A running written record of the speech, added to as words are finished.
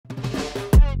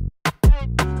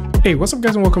Hey, what's up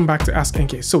guys and welcome back to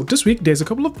askNK. So this week there's a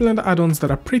couple of Blender add-ons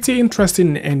that are pretty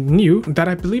interesting and new that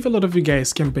I believe a lot of you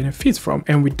guys can benefit from.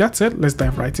 And with that said, let's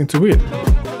dive right into it.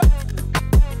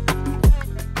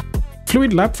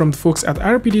 FluidLab from the folks at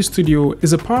RBD Studio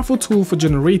is a powerful tool for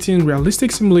generating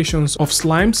realistic simulations of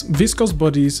slimes, viscous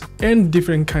bodies, and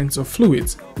different kinds of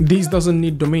fluids. This doesn't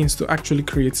need domains to actually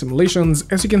create simulations,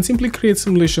 as you can simply create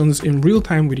simulations in real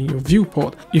time within your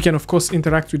viewport. You can of course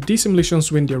interact with these simulations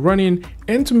when they're running,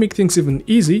 and to make things even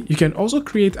easy, you can also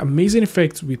create amazing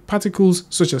effects with particles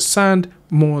such as sand,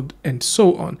 mud, and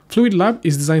so on. FluidLab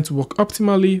is designed to work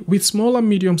optimally with small and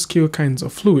medium scale kinds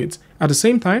of fluids. At the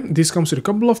same time, this comes with a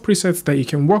couple of presets that you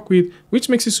can work with, which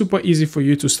makes it super easy for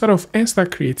you to start off and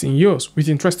start creating yours, with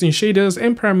interesting shaders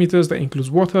and parameters that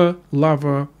includes water,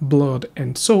 lava, blood,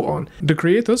 and so on. The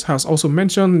creators has also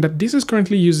mentioned that this is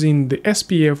currently using the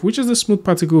SPF, which is the Smooth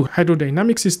Particle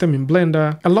Hydrodynamic System in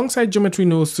Blender, alongside geometry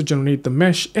nodes to generate the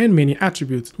mesh and many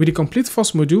attributes, with a complete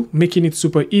force module, making it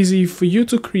super easy for you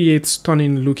to create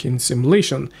stunning looking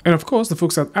simulation. And of course, the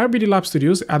folks at RBDLab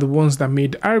Studios are the ones that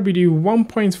made RBD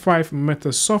 1.5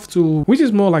 Meta Soft tool, which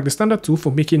is more like the standard tool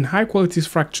for making high quality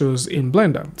fractures in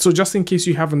Blender. So just in case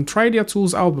you haven't tried their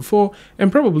tools out before and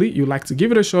probably you like to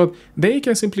give it a shot, then you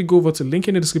can simply go over to the link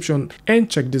in the description and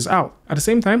check this out. At the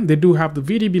same time, they do have the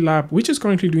VDBLab, which is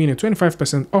currently doing a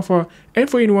 25% offer, and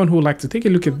for anyone who would like to take a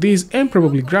look at these and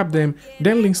probably grab them,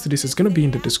 then links to this is going to be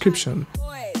in the description.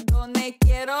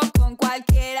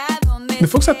 The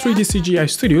folks at 3D CGI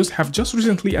Studios have just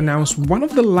recently announced one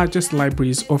of the largest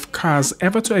libraries of cars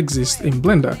ever to exist in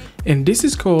Blender, and this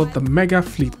is called the Mega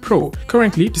Fleet Pro.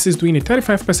 Currently, this is doing a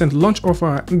 35% launch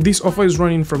offer. This offer is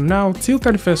running from now till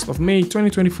 31st of May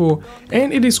 2024,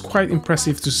 and it is quite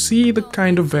impressive to see the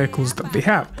kind of vehicles that they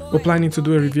have. We're planning to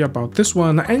do a review about this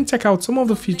one and check out some of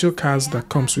the feature cars that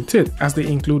comes with it, as they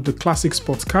include the classic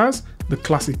sports cars, the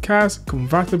classic cars,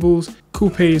 convertibles,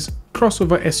 coupes,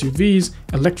 crossover SUVs,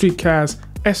 electric cars,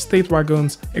 estate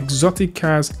wagons, exotic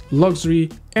cars, luxury,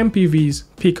 MPVs,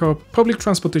 pickup, public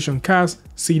transportation cars,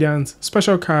 sedans,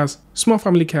 special cars, small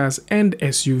family cars, and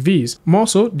SUVs. More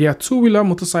so, there are two-wheeler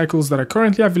motorcycles that are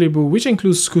currently available, which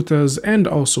includes scooters and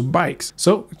also bikes.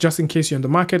 So just in case you're on the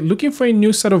market looking for a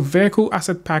new set of vehicle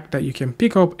asset pack that you can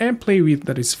pick up and play with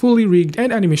that is fully rigged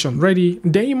and animation ready,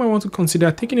 then you might want to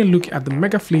consider taking a look at the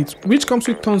Mega Fleet, which comes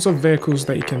with tons of vehicles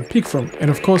that you can pick from. And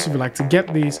of course, if you like to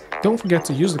get these, don't forget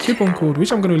to use the coupon code,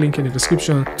 which I'm going to link in the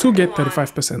description, to get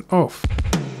 35% off.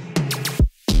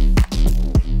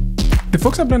 The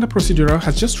folks at Blender Procedural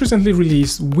has just recently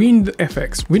released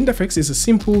WindFx. WindFx is a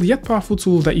simple yet powerful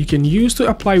tool that you can use to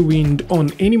apply wind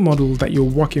on any model that you're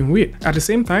working with. At the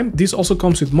same time, this also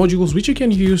comes with modules which you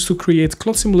can use to create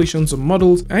cloth simulations of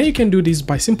models, and you can do this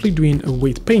by simply doing a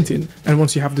weight painting. And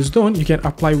once you have this done, you can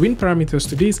apply wind parameters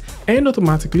to this, and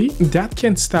automatically that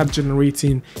can start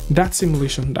generating that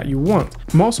simulation that you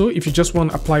want. More so, if you just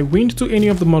want to apply wind to any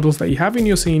of the models that you have in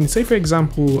your scene, say for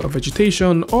example a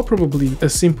vegetation or probably a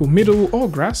simple middle or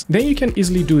grass, then you can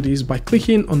easily do this by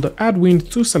clicking on the Add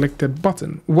Wind to Selected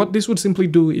button. What this would simply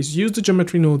do is use the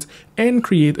geometry nodes and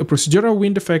create a procedural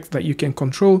wind effect that you can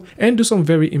control and do some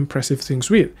very impressive things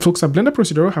with. Folks at Blender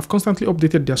Procedural have constantly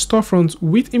updated their storefront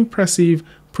with impressive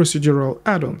procedural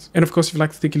add-ons. And of course, if you'd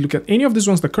like to take a look at any of these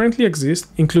ones that currently exist,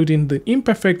 including the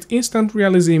Imperfect Instant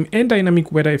Realism and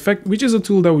Dynamic Weather Effect, which is a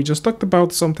tool that we just talked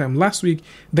about sometime last week,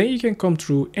 then you can come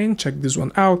through and check this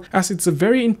one out, as it's a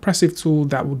very impressive tool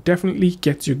that will definitely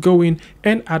get you going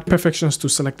and add perfections to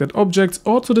selected objects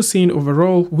or to the scene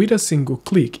overall with a single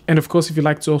click. And of course, if you'd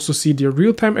like to also see the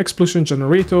real-time explosion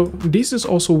generator, this is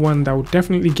also one that will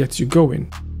definitely get you going.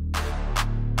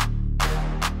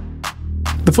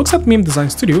 The folks at Meme Design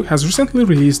Studio has recently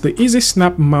released the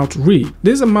EasySnap mouth rig.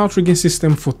 This is a mouth rigging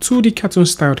system for 2D cartoon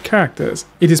styled characters.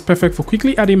 It is perfect for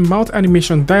quickly adding mouth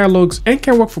animation dialogues and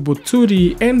can work for both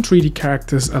 2D and 3D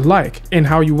characters alike. And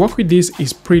how you work with this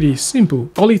is pretty simple.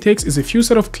 All it takes is a few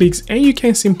set of clicks and you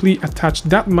can simply attach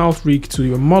that mouth rig to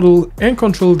your model and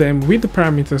control them with the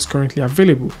parameters currently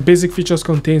available. Basic features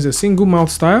contains a single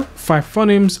mouth style, 5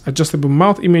 phonemes, adjustable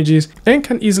mouth images, and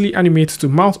can easily animate to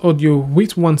mouth audio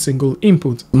with one single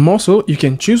input. More so, you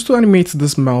can choose to animate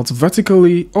this mouth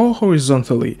vertically or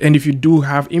horizontally, and if you do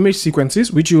have image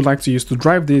sequences which you would like to use to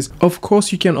drive this, of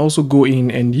course you can also go in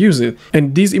and use it.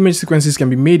 And these image sequences can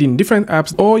be made in different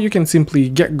apps, or you can simply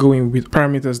get going with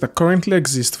parameters that currently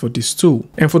exist for this tool.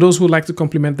 And for those who like to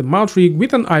complement the mouth rig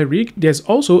with an eye rig, there's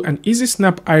also an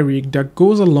EasySnap eye rig that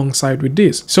goes alongside with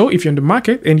this. So if you're in the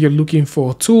market and you're looking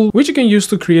for a tool which you can use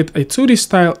to create a 2D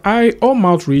style eye or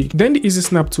mouth rig, then the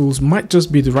EasySnap tools might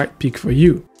just be the right pick for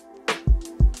you.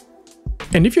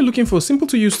 And if you're looking for a simple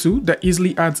to use tool that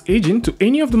easily adds aging to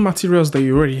any of the materials that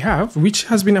you already have, which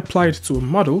has been applied to a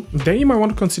model, then you might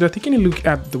want to consider taking a look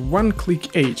at the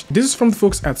one-click age. This is from the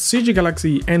folks at CG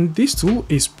Galaxy, and this tool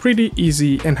is pretty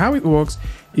easy, and how it works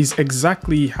is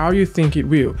exactly how you think it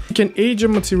will. You can age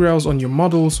your materials on your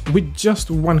models with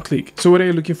just one click. So whether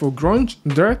you're looking for grunge,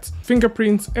 dirt,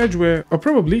 fingerprints, edgeware, or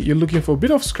probably you're looking for a bit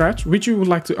of scratch which you would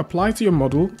like to apply to your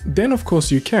model, then of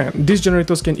course you can. These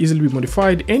generators can easily be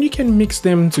modified and you can mix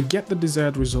them to get the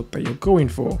desired result that you're going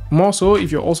for. More so,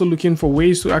 if you're also looking for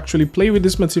ways to actually play with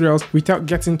these materials without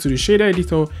getting to the shader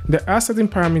editor, there are certain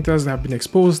parameters that have been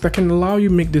exposed that can allow you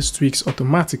make these tweaks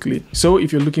automatically. So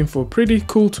if you're looking for a pretty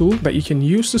cool tool that you can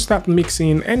use to start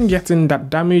mixing and getting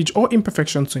that damage or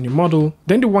imperfections on your model,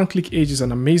 then the one-click age is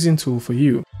an amazing tool for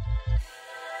you.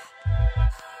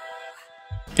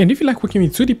 And if you like working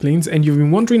with 2D planes and you've been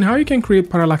wondering how you can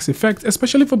create parallax effects,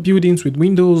 especially for buildings with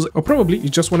windows, or probably you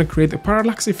just want to create a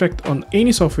parallax effect on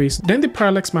any surface, then the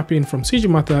parallax mapping from CG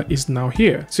Matter is now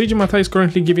here. CG Matter is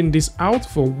currently giving this out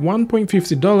for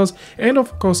 $1.50, and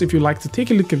of course if you like to take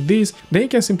a look at this, then you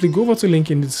can simply go over to the link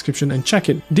in the description and check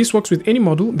it. This works with any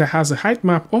model that has a height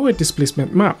map or a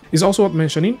displacement map. It's also worth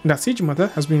mentioning that CG Matter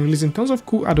has been releasing tons of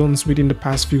cool add-ons within the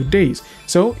past few days.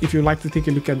 So if you like to take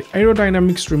a look at the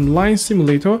aerodynamic streamline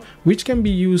simulator, which can be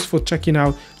used for checking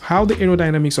out how the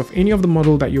aerodynamics of any of the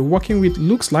model that you're working with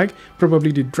looks like, probably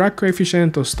the drag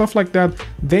coefficient or stuff like that,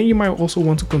 then you might also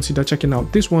want to consider checking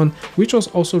out this one, which was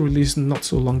also released not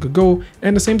so long ago.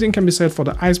 And the same thing can be said for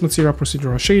the ice material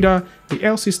procedural shader, the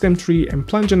L system tree and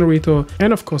plant generator,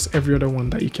 and of course every other one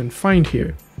that you can find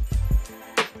here.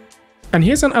 And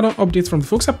here's an add-on update from the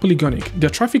folks at Polygonic. Their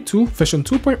traffic tool version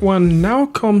 2.1 now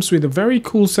comes with a very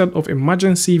cool set of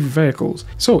emergency vehicles.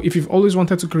 So if you've always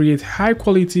wanted to create high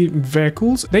quality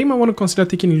vehicles, then you might want to consider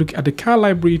taking a look at the car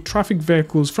library traffic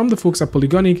vehicles from the folks at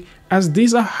Polygonic, as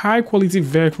these are high quality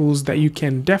vehicles that you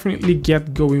can definitely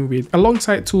get going with,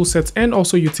 alongside tool sets and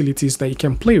also utilities that you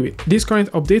can play with. This current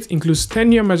update includes 10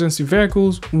 new emergency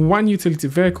vehicles, 1 utility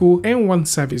vehicle and 1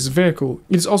 service vehicle.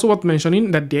 It's also worth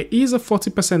mentioning that there is a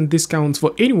 40% discount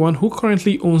for anyone who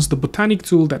currently owns the Botanic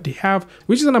tool that they have,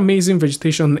 which is an amazing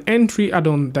vegetation and tree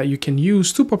add-on that you can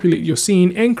use to populate your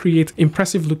scene and create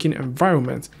impressive looking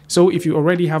environments. So if you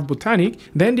already have Botanic,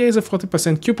 then there is a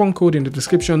 40% coupon code in the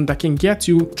description that can get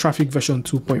you traffic version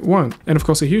 2.1. And of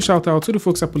course a huge shout out to the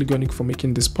folks at Polygonic for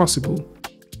making this possible.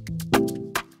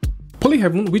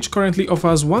 Polyheaven, which currently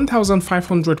offers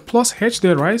 1,500 plus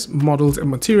HDRIs, models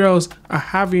and materials, are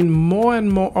having more and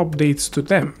more updates to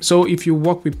them. So if you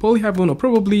work with Polyheaven or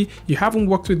probably you haven't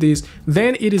worked with this,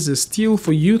 then it is a steal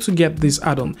for you to get this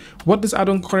add-on. What this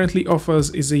add-on currently offers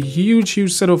is a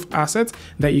huge set of assets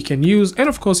that you can use, and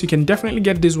of course you can definitely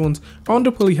get these ones on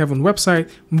the Polyheaven website,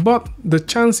 but the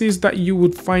chances that you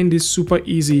would find this super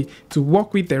easy to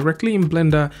work with directly in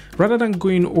Blender rather than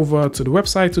going over to the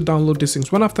website to download these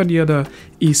things one after the other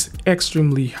is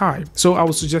extremely high. So I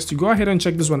would suggest you go ahead and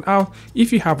check this one out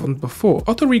if you haven't before.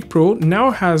 AutoRig Pro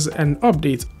now has an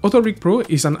update. AutoRig Pro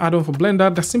is an add-on for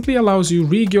Blender that simply allows you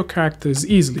rig your characters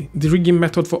easily. The rigging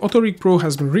method for AutoRig Pro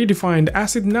has been redefined,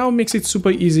 as it now makes it super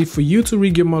easy for you to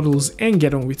rig your models and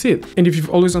get on with it. And if you've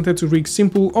always wanted to rig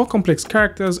simple or complex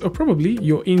characters, or probably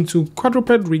you're into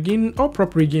quadruped rigging or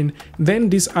prop rigging, then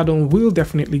this add-on will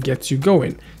definitely get you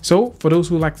going. So for those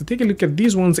who like to take a look at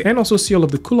these ones and also see all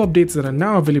of the cool updates that are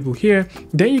now available here,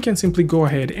 then you can simply go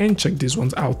ahead and check these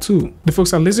ones out too. The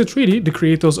folks at Lazy3D, the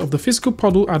creators of the physical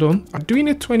puddle add-on, are doing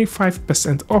a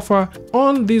 25% offer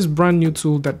on this brand new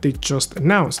tool that they just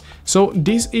announced. So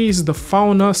this is the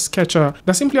Fauna Sketcher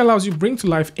that simply allows you to bring to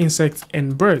life insects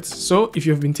and birds. So if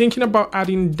you've been thinking about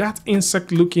adding that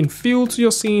insect looking feel to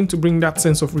your scene to bring that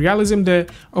sense of realism there,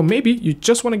 or maybe you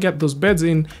just want to get those birds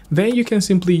in, then you can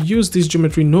simply use this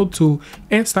geometry node tool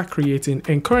and start creating.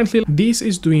 And currently this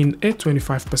is doing a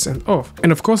 25% off.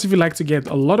 And of course, if you like to get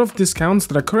a lot of discounts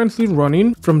that are currently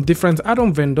running from different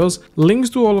add-on vendors, links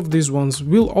to all of these ones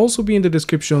will also be in the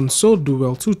description, so do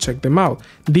well to check them out.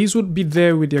 These would be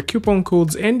there with their coupon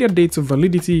codes and their dates of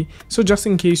validity, so just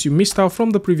in case you missed out from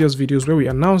the previous videos where we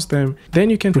announced them, then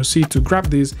you can proceed to grab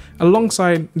these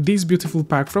alongside this beautiful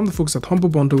pack from the folks at Humble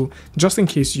Bundle, just in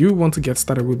case you want to get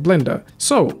started with Blender.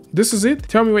 So this is it.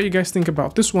 Tell me what you guys think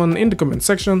about this one in the comment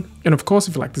section, and of course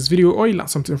if you like this video or you learned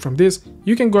something from this,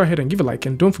 you can go ahead and give a like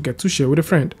and don't forget to share with a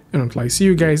friend. And until I see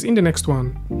you guys in the next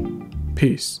one,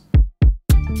 peace.